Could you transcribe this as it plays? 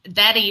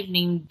that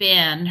evening,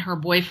 Ben, her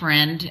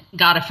boyfriend,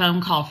 got a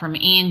phone call from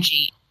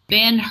Angie.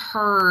 Ben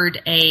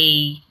heard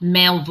a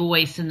male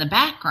voice in the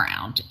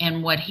background,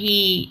 and what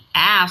he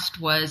asked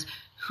was,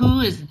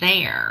 "Who is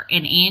there?"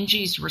 And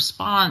Angie's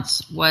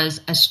response was,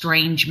 "A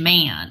strange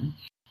man."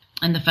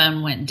 And the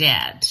phone went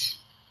dead.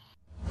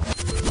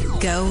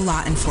 Go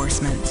Law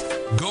Enforcement.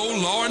 Go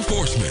Law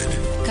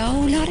Enforcement.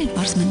 Go Law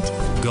Enforcement.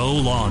 Go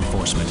Law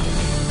Enforcement.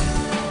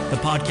 The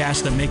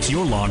podcast that makes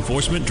your law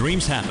enforcement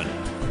dreams happen.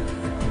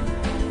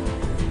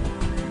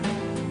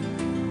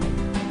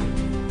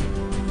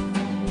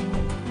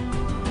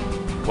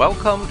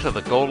 Welcome to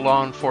the Go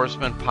Law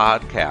Enforcement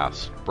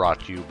podcast, brought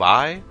to you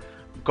by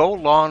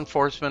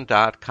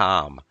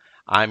GoLawEnforcement.com.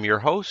 I'm your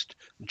host,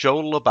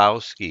 Joe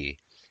Lebowski.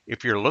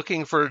 If you're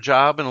looking for a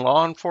job in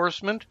law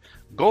enforcement,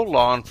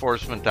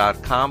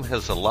 GoLawEnforcement.com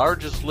has the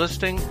largest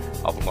listing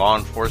of law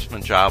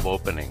enforcement job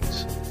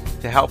openings.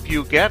 To help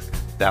you get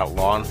that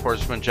law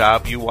enforcement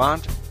job you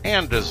want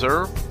and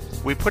deserve,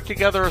 we put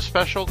together a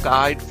special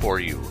guide for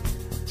you.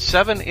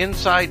 7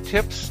 inside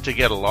tips to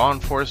get a law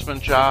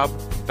enforcement job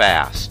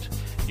fast.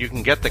 You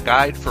can get the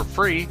guide for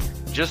free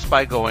just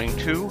by going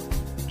to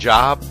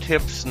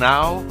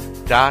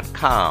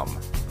jobtipsnow.com.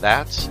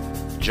 That's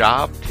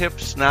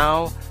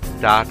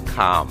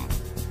jobtipsnow.com.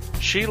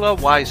 Sheila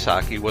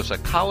Wysocki was a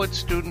college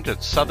student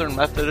at Southern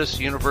Methodist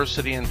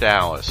University in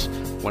Dallas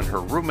when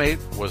her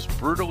roommate was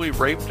brutally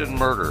raped and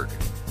murdered.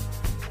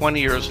 20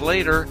 years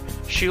later,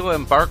 Sheila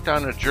embarked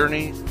on a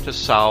journey to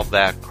solve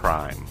that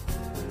crime.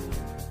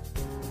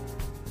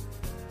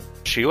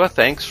 Sheila,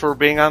 thanks for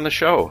being on the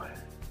show.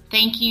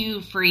 Thank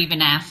you for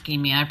even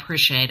asking me. I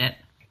appreciate it.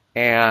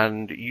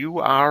 And you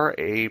are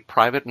a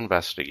private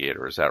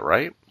investigator, is that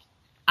right?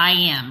 I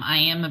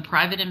am a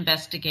private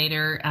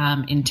investigator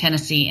in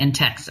Tennessee and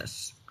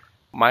Texas.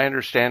 My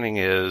understanding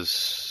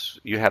is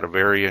you had a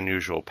very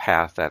unusual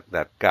path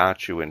that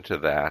got you into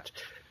that.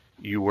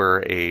 You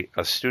were a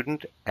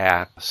student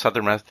at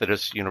Southern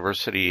Methodist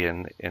University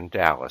in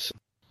Dallas.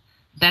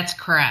 That's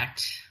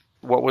correct.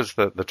 What was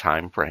the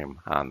time frame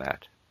on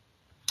that?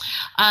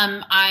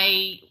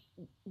 I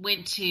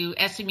went to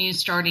SMU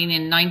starting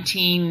in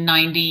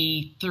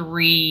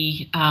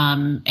 1993,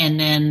 and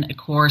then, of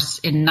course,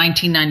 in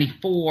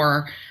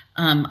 1994,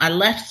 I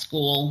left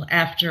school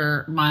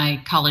after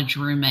my college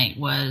roommate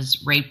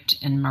was raped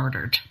and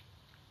murdered.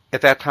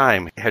 At that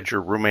time, had your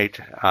roommate,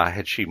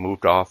 had she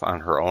moved off on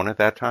her own at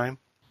that time?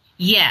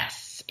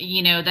 Yes.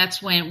 You know,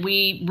 that's when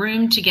we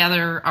roomed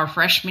together our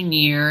freshman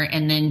year,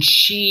 and then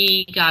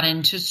she got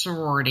into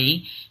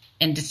sorority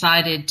and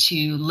decided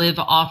to live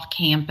off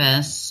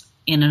campus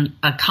in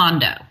a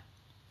condo.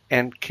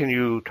 And can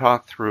you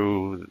talk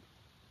through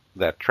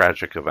that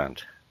tragic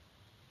event?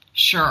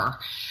 Sure.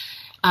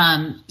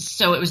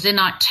 So it was in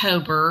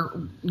October,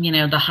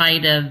 the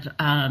height of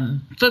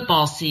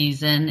football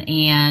season,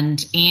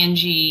 and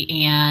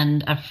Angie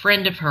and a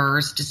friend of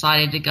hers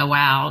decided to go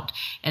out,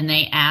 and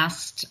they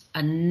asked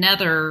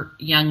another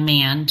young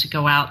man to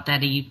go out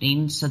that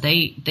evening. So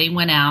they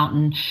went out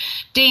and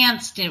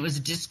danced, and it was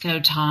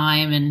disco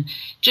time, and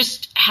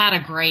just had a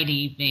great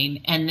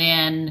evening. And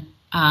then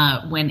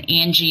when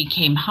Angie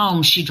came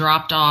home, she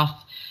dropped off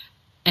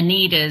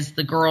Anita's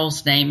the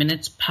girl's name, and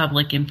it's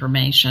public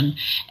information,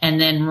 and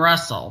then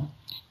Russell.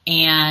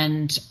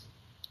 And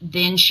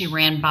then she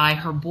ran by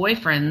her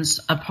boyfriend's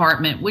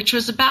apartment, which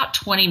was about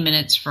 20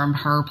 minutes from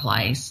her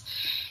place.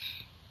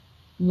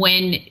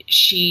 When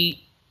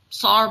she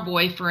saw her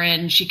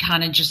boyfriend, she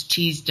kind of just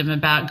teased him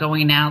about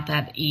going out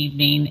that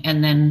evening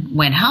and then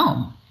went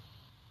home.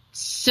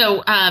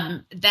 So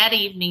that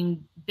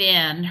evening,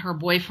 Ben, her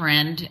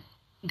boyfriend,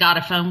 got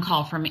a phone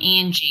call from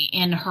Angie,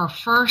 and her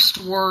first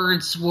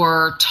words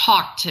were,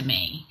 "Talk to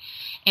me."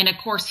 And of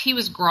course, he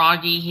was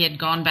groggy. He had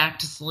gone back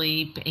to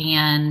sleep,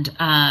 and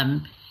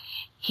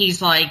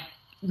he's like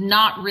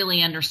not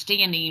really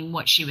understanding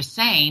what she was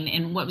saying.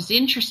 And what was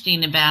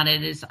interesting about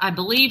it is I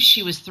believe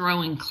she was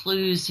throwing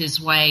clues his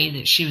way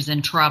that she was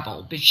in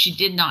trouble, but she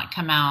did not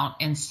come out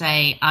and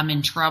say, "I'm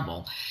in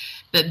trouble."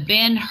 But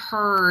Ben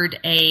heard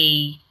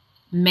a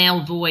male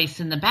voice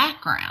in the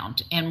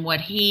background, and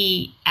what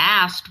he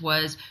asked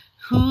was,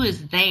 "Who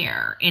is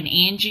there?" And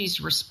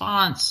Angie's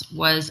response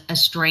was, "A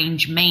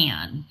strange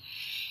man."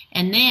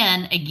 And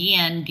then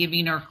again,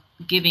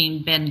 giving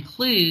Ben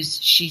clues,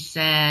 she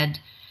said,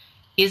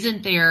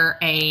 "Isn't there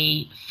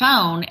a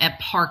phone at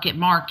Park at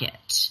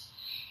Market?"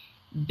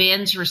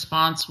 Ben's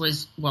response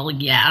was, "Well,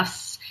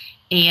 yes."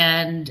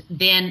 And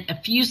then a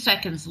few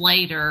seconds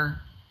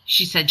later,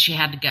 she said she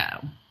had to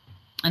go,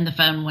 and the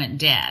phone went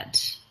dead.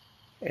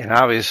 And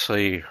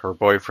obviously, her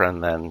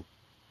boyfriend then,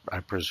 I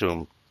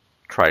presume,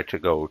 tried to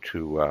go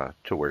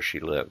to where she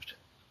lived.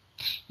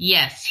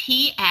 Yes,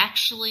 he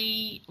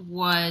actually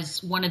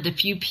was one of the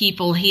few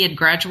people. He had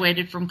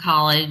graduated from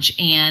college,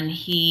 and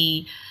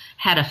he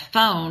had a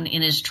phone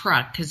in his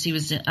truck because he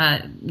was,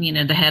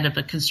 the head of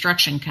a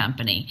construction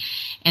company.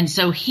 And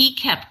so he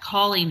kept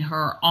calling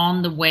her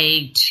on the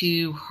way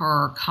to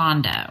her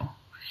condo,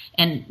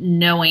 and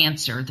no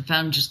answer. The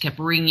phone just kept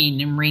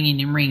ringing and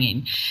ringing and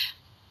ringing.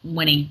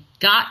 When he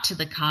got to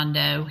the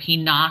condo, he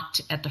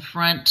knocked at the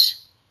front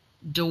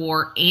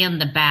door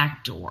and the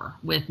back door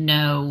with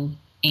no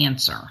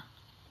answer.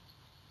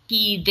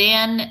 He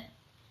then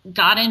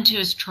got into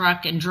his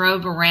truck and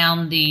drove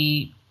around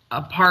the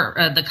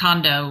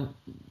condo,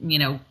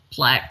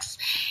 plex,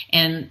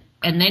 and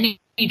then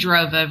he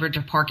drove over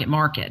to Park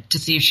Market to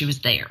see if she was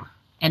there.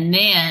 And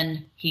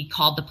then he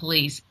called the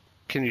police.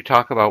 Can you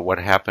talk about what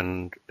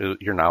happened,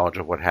 your knowledge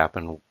of what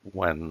happened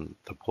when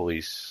the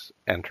police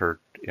entered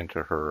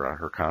into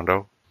her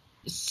condo?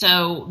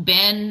 So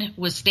Ben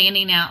was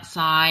standing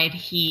outside.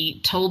 He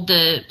told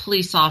the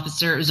police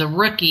officer, it was a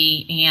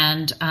rookie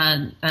and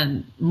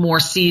a more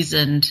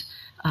seasoned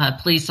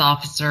police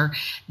officer,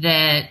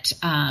 that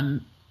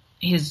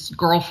his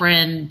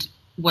girlfriend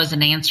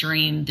wasn't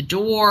answering the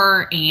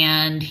door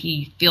and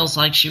he feels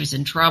like she was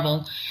in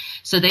trouble.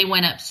 So they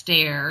went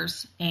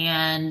upstairs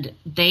and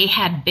they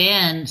had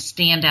Ben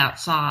stand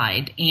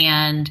outside,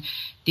 and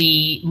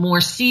the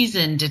more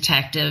seasoned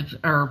detective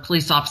or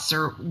police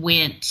officer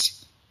went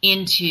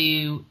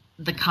into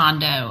the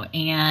condo,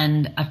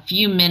 and a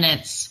few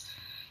minutes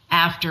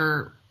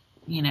after,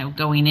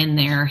 going in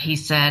there, he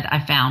said, "I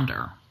found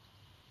her."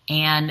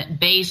 And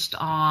based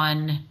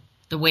on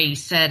the way he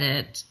said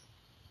it,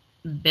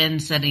 Ben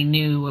said he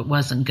knew it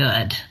wasn't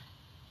good.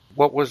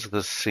 What was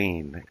the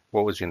scene?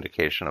 What was the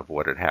indication of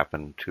what had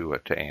happened to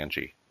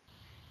Angie?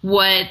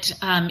 What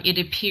it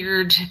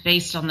appeared,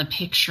 based on the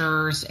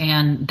pictures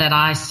and that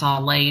I saw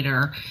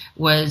later,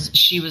 was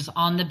she was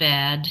on the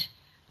bed.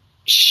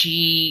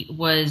 She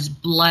was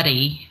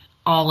bloody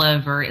all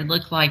over. It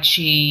looked like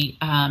she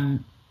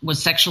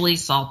was sexually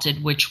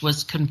assaulted, which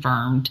was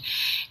confirmed.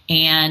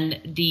 And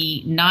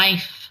the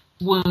knife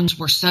wounds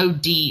were so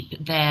deep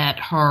that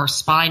her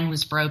spine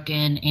was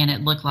broken, and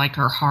it looked like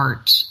her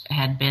heart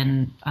had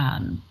been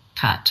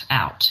cut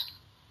out.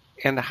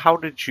 And how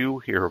did you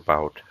hear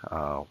about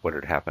what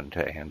had happened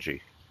to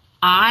Angie?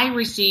 I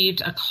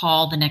received a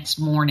call the next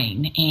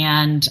morning,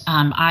 and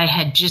I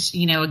had just,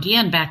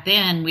 again, back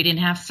then we didn't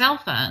have cell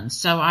phones.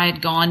 So I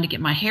had gone to get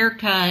my hair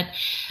cut.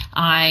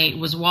 I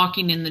was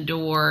walking in the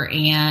door,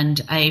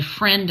 and a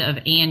friend of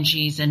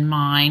Angie's and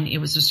mine, it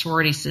was a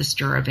sorority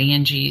sister of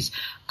Angie's,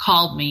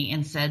 called me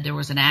and said there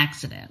was an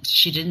accident.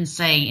 She didn't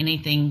say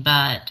anything,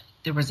 but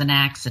there was an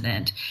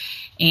accident.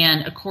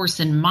 And of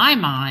course, in my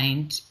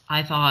mind,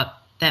 I thought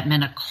that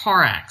meant a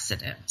car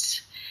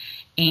accident.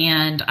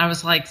 And I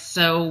was like,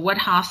 so what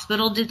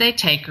hospital did they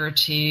take her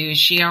to? Is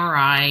she all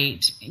right?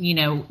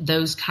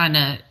 Those kind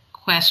of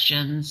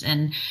questions.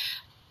 And,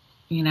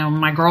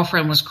 my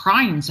girlfriend was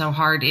crying so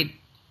hard, it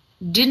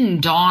didn't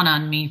dawn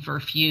on me for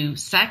a few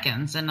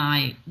seconds. And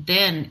I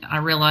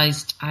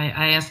realized,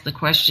 I asked the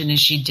question, is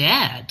she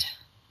dead?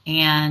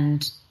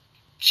 And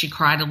she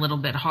cried a little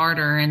bit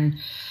harder. And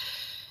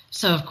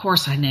so, of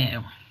course, I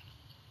knew.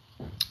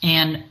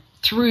 And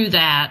through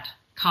that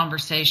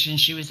conversation,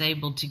 she was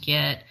able to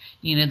get,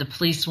 the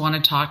police want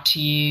to talk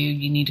to you.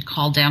 You need to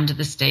call down to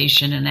the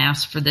station and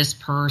ask for this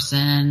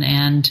person.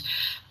 And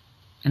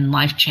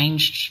life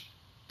changed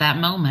that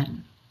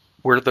moment.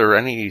 Were there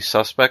any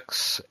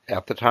suspects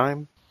at the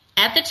time?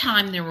 At the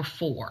time, there were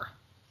 4.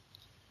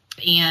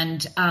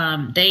 And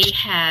they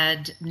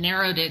had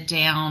narrowed it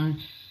down,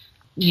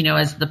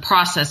 as the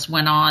process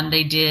went on.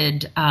 They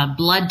did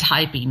blood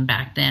typing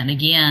back then.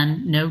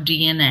 Again, no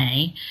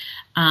DNA.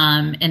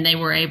 And they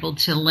were able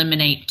to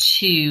eliminate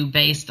 2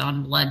 based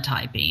on blood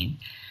typing.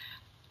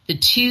 The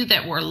 2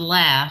 that were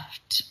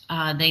left,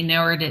 they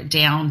narrowed it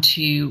down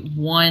to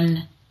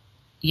one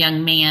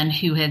young man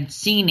who had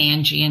seen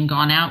Angie and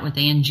gone out with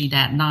Angie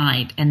that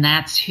night, and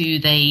that's who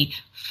they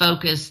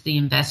focused the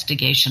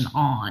investigation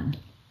on.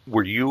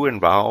 Were you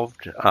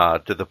involved?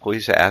 Did the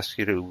police ask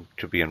you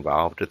to be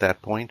involved at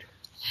that point?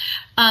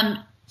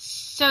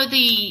 So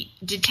the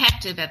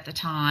detective at the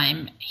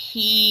time,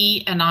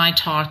 he and I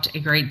talked a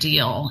great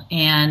deal,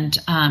 and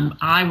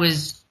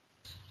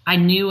I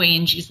knew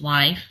Angie's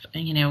life,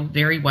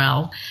 very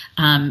well.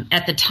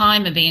 At the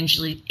time of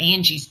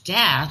Angie's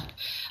death,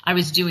 I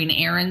was doing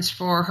errands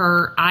for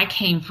her. I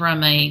came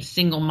from a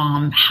single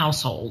mom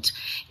household,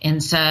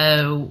 and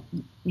so,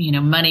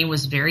 money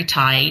was very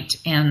tight,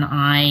 and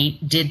I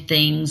did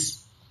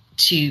things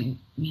to,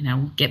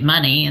 get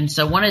money. And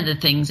so one of the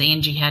things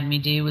Angie had me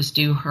do was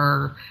do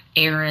her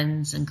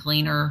errands and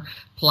clean her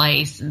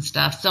place and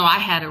stuff. So I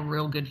had a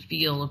real good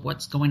feel of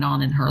what's going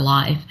on in her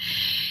life.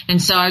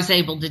 And so I was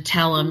able to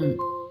tell him,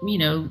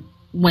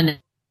 when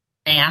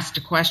they asked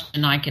a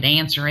question, I could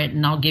answer it.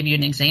 And I'll give you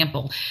an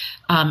example.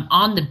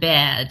 On the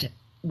bed,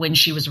 when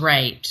she was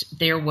raped,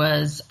 there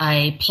was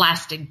a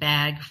plastic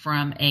bag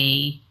from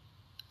a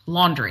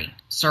laundry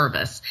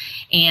service,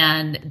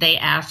 and they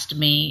asked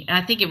me,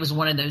 I think it was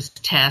one of those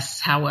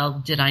tests, how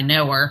well did I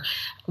know her,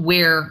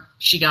 where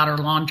she got her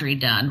laundry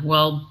done.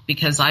 Well,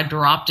 because I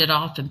dropped it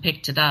off and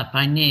picked it up,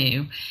 I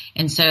knew.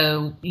 And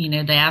so,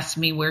 they asked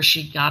me where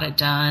she got it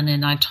done,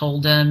 and I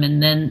told them,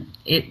 and then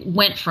it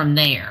went from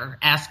there,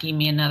 asking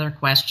me another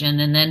question,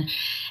 and then,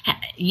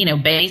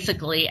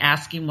 basically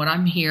asking what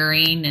I'm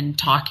hearing and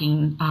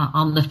talking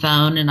on the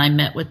phone. And I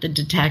met with the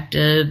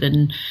detective,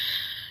 and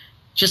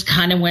just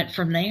kind of went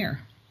from there.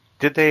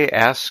 Did they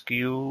ask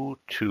you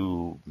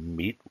to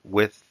meet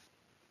with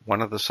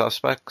one of the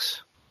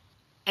suspects?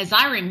 As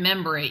I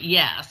remember it,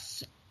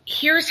 yes.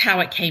 Here's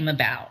how it came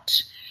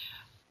about.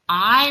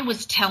 I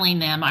was telling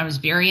them I was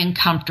very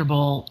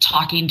uncomfortable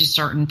talking to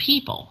certain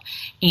people.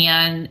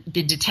 And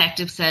the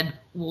detective said,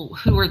 well,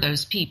 who are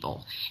those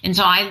people? And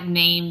so I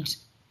named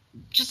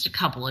just a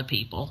couple of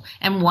people.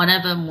 And one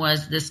of them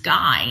was this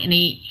guy. And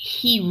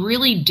he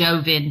really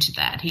dove into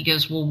that. He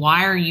goes, well,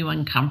 why are you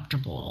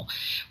uncomfortable?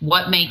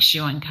 What makes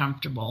you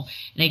uncomfortable?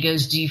 And he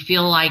goes, do you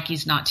feel like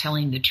he's not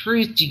telling the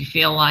truth? Do you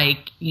feel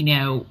like,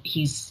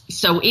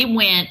 so it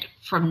went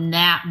from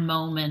that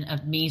moment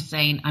of me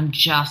saying, I'm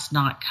just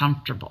not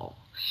comfortable.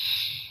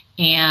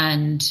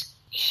 And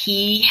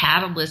he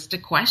had a list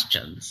of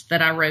questions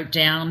that I wrote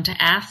down to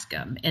ask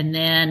him. And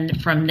then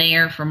from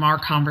there, from our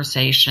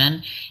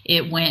conversation,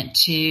 it went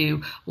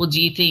to, well,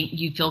 do you think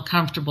you feel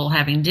comfortable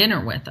having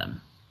dinner with him?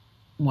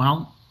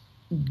 Well,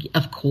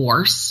 of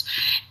course.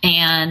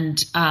 And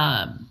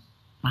I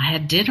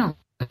had dinner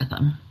with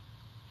him.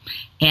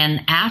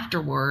 And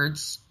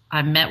afterwards,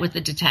 I met with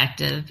the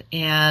detective,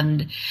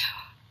 and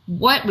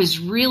what was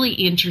really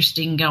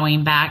interesting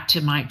going back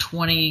to my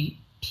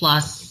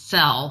 20-plus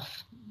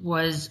self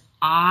was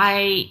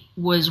I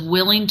was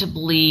willing to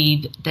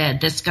believe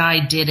that this guy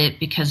did it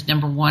because,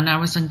 number one, I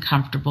was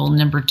uncomfortable.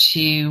 Number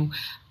two,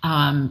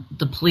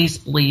 the police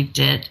believed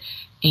it.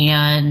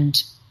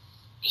 And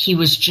he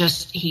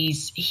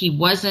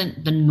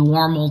wasn't the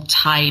normal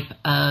type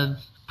of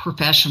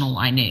professional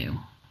I knew.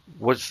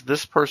 Was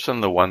this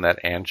person the one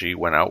that Angie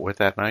went out with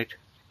that night?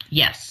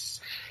 Yes.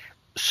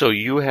 So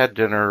you had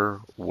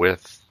dinner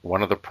with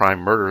one of the prime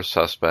murder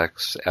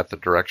suspects at the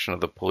direction of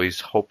the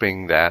police,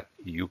 hoping that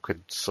you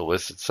could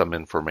solicit some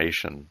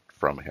information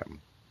from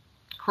him.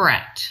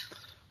 Correct.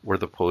 Were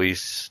the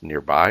police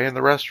nearby in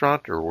the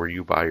restaurant, or were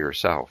you by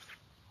yourself?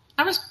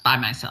 I was by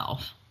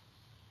myself.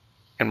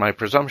 And my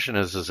presumption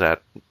is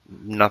that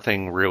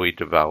nothing really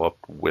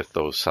developed with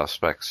those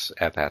suspects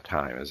at that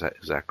time. Is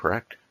that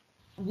correct?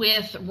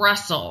 With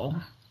Russell,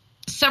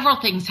 several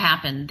things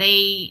happened.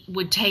 They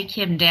would take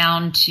him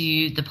down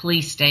to the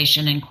police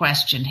station and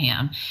question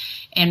him.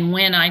 And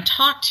when I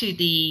talked to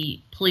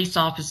the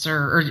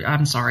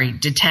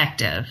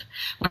detective,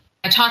 when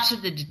I talked to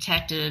the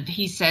detective,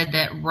 he said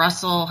that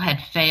Russell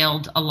had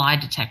failed a lie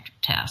detector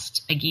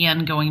test.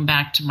 Again, going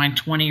back to my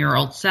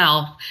 20-year-old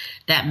self,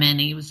 that meant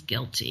he was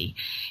guilty.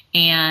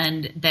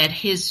 And that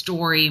his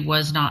story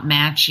was not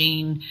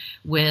matching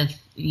with,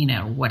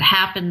 what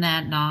happened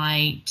that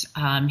night.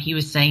 He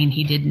was saying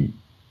he didn't,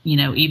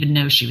 even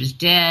know she was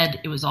dead.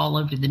 It was all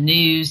over the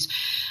news.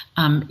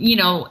 And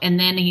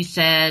then he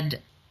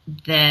said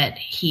that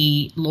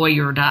he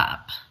lawyered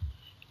up.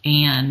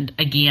 And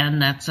again,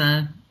 that's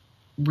a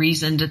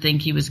reason to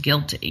think he was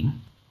guilty.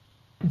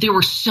 There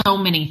were so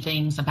many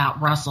things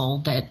about Russell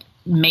that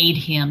made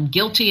him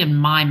guilty in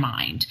my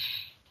mind,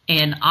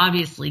 and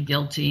obviously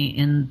guilty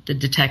in the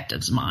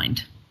detective's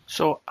mind.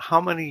 So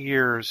how many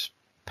years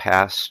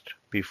passed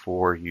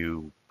before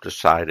you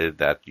decided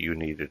that you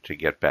needed to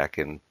get back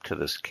into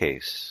this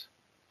case?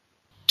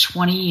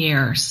 20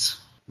 years.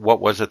 What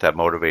was it that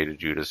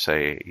motivated you to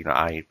say,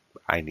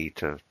 I need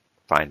to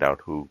find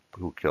out who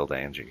killed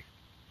Angie?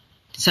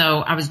 So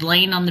I was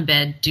laying on the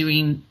bed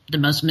doing the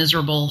most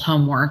miserable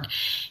homework,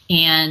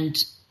 and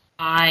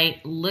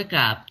I look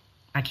up.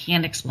 I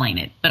can't explain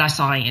it, but I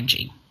saw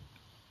Angie.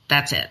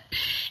 That's it.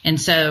 And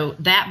so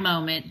that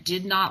moment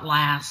did not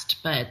last,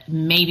 but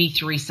maybe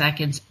 3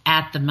 seconds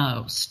at the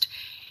most.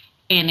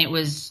 And it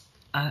was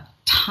a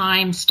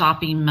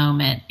time-stopping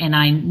moment, and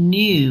I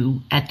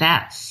knew at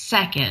that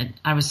second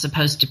I was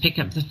supposed to pick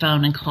up the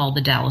phone and call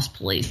the Dallas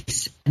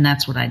police, and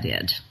that's what I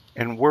did.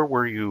 And where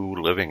were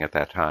you living at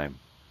that time?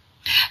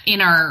 In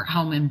our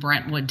home in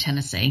Brentwood,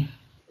 Tennessee.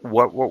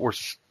 What were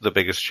the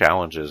biggest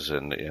challenges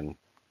in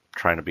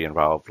trying to be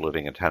involved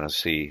living in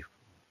Tennessee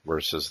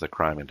versus the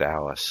crime in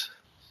Dallas?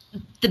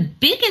 The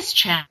biggest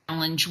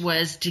challenge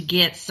was to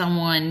get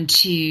someone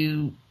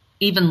to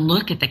even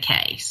look at the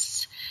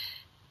case.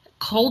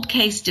 Cold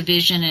case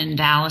division in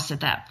Dallas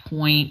at that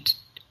point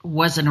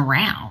wasn't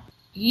around.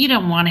 You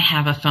don't want to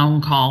have a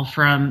phone call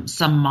from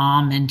some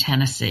mom in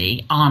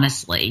Tennessee,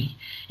 honestly,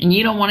 and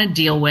you don't want to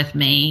deal with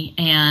me.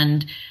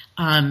 And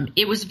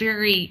it was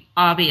very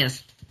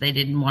obvious they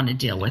didn't want to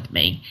deal with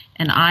me.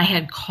 And I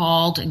had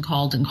called and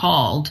called and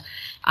called.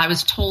 I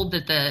was told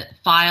that the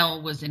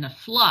file was in a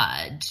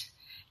flood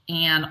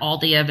and all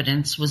the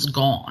evidence was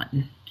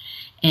gone.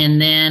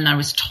 And then I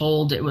was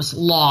told it was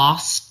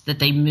lost, that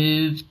they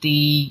moved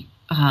the,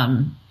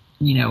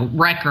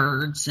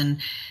 records.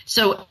 And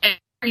so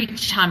every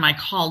time I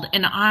called,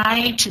 and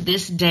I, to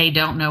this day,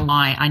 don't know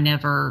why I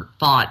never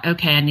thought,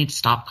 okay, I need to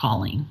stop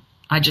calling.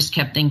 I just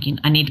kept thinking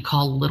I need to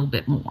call a little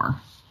bit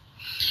more.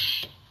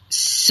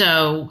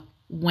 So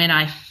when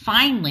I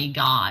finally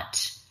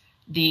got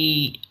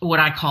what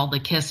I call the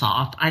kiss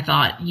off, I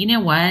thought, you know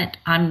what?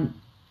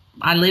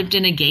 I lived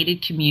in a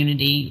gated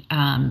community.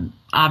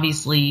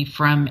 obviously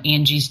from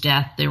Angie's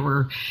death, there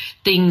were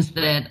things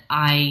that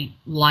I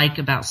like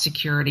about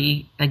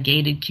security. A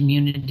gated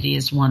community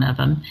is one of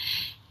them.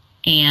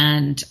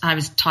 And I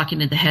was talking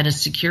to the head of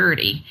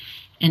security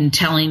and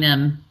telling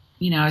him,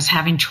 I was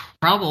having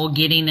trouble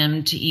getting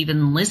him to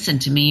even listen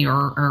to me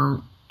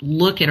or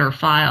look at her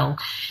file.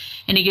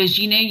 And he goes,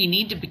 you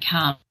need to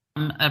become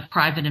a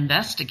private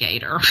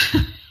investigator.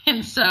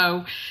 And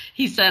so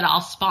he said, I'll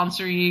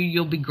sponsor you.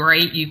 You'll be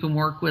great. You can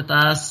work with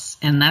us.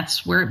 And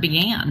that's where it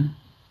began.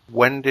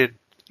 When did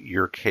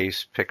your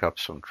case pick up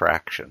some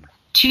traction?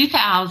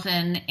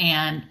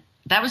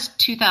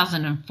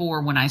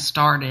 2004 when I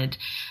started.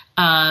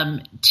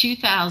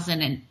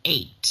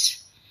 2008.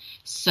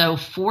 So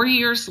 4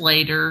 years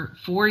later,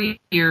 4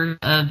 years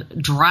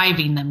of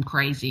driving them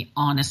crazy,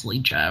 honestly,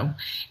 Joe.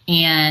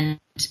 And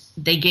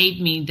they gave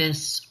me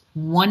this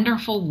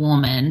wonderful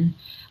woman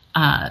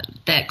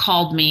that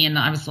called me, and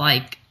I was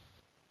like,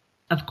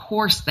 of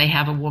course they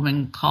have a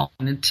woman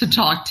calling to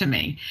talk to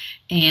me.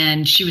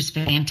 And she was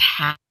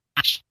fantastic.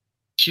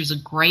 She was a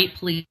great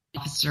police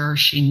officer.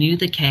 She knew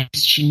the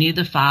case. She knew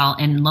the file.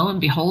 And lo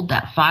and behold,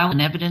 that file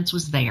and evidence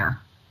was there.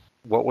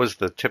 What was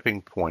the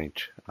tipping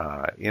point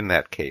in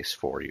that case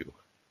for you?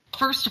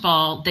 First of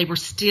all, they were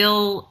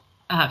still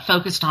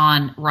focused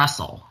on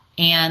Russell,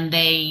 and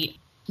they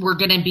were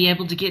going to be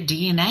able to get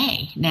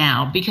DNA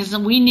now because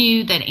we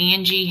knew that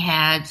Angie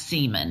had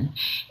semen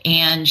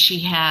and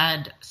she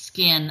had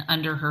skin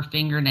under her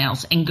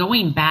fingernails. And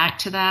going back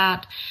to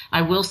that,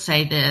 I will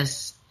say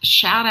this.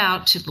 Shout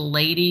out to the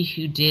lady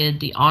who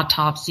did the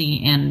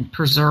autopsy and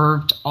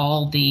preserved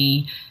all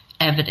the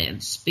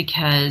evidence,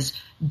 because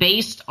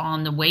based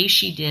on the way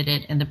she did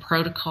it and the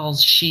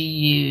protocols she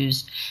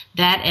used,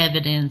 that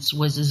evidence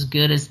was as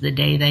good as the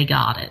day they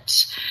got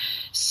it.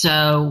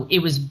 So it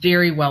was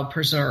very well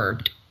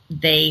preserved.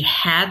 They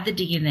had the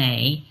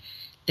DNA.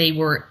 They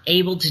were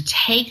able to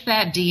take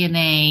that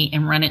DNA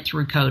and run it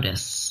through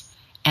CODIS.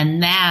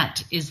 And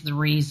that is the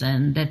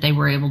reason that they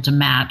were able to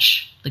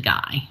match the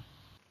guy.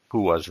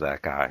 Who was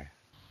that guy?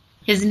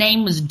 His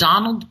name was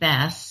Donald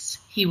Bess.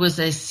 He was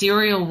a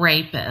serial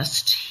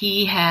rapist.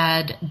 He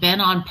had been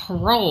on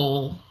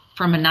parole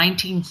from a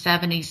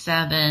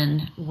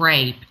 1977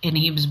 rape, and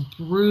he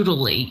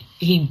brutally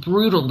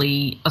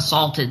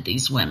assaulted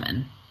these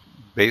women.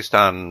 Based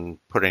on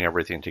putting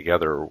everything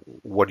together,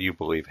 what do you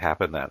believe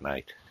happened that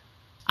night?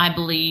 I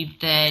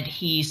believe that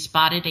he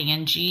spotted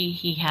Angie.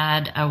 He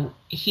had a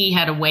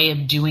way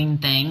of doing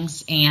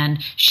things,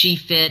 and she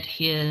fit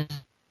his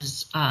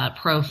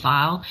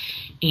profile.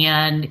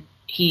 And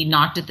he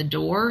knocked at the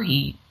door.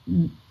 He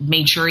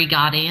made sure he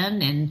got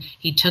in, and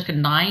he took a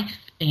knife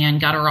and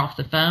got her off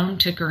the phone,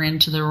 took her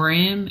into the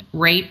room,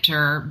 raped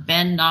her.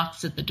 Ben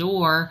knocks at the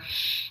door,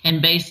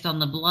 and based on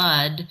the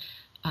blood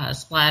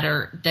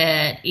splatter,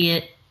 that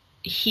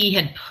he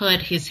had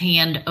put his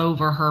hand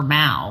over her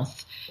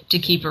mouth to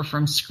keep her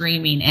from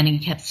screaming, and he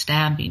kept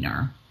stabbing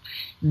her.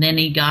 And then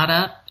he got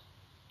up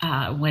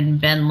when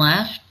Ben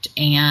left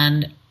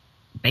and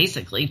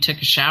basically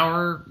took a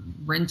shower,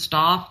 rinsed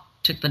off,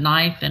 took the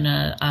knife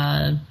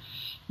and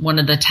one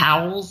of the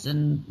towels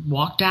and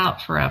walked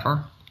out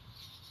forever.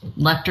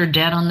 Left her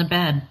dead on the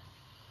bed.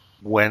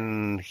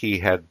 When he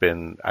had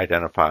been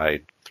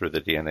identified through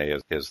the DNA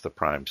as the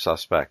prime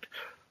suspect,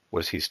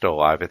 was he still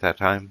alive at that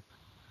time?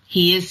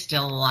 He is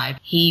still alive.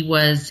 He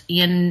was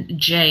in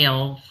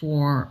jail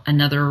for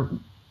another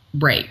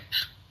rape.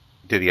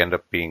 Did he end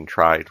up being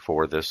tried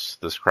for this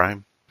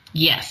crime?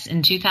 Yes.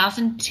 In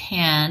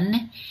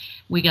 2010,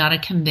 we got a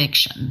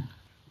conviction.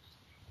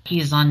 He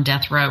is on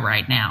death row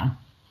right now.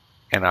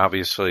 And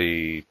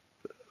obviously,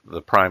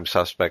 the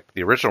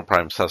original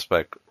prime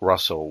suspect,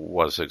 Russell,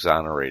 was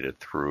exonerated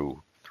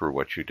through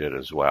what you did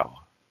as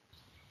well.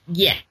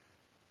 Yes.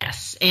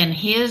 And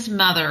his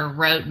mother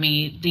wrote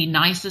me the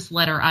nicest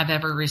letter I've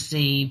ever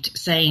received,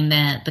 saying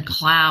that the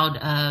cloud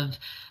of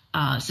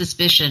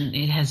suspicion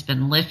has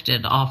been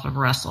lifted off of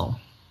Russell.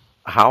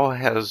 How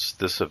has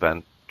this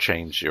event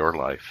changed your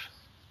life?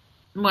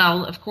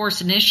 Well, of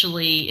course,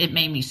 initially it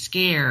made me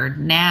scared.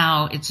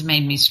 Now it's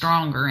made me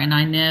stronger, and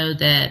I know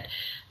that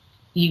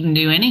you can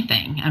do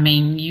anything. I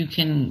mean, you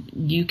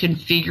can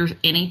figure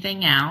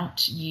anything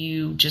out.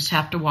 You just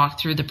have to walk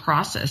through the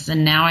process.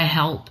 And now I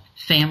help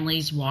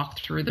families walk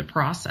through the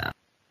process.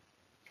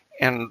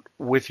 And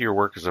with your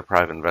work as a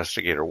private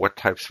investigator, what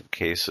types of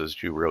cases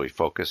do you really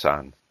focus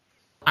on?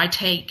 I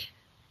take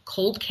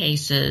cold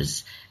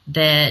cases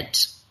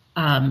that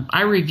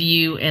I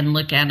review and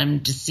look at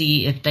them to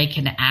see if they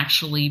can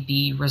actually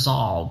be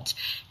resolved.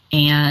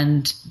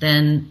 And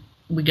then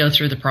we go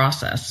through the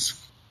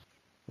process.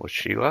 Well,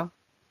 Sheila,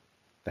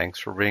 thanks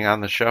for being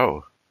on the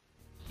show.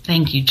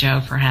 Thank you,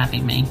 Joe, for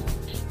having me.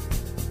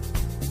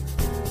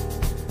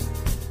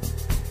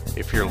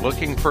 If you're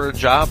looking for a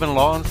job in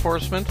law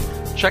enforcement,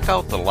 check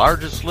out the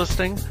largest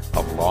listing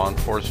of law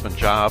enforcement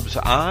jobs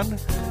on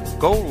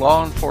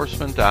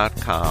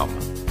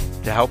GoLawEnforcement.com.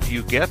 To help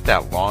you get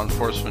that law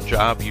enforcement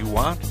job you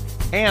want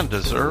and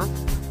deserve,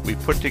 we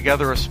put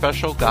together a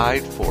special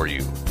guide for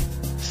you.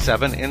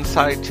 7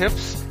 inside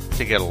tips to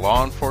to get a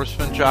law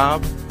enforcement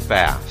job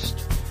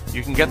fast.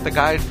 You can get the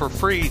guide for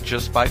free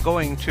just by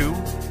going to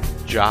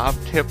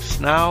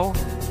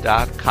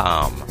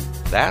jobtipsnow.com.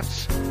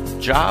 That's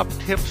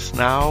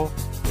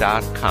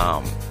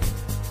jobtipsnow.com.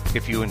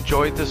 If you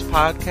enjoyed this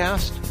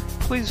podcast,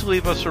 please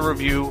leave us a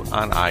review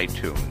on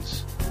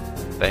iTunes.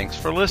 Thanks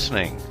for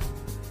listening.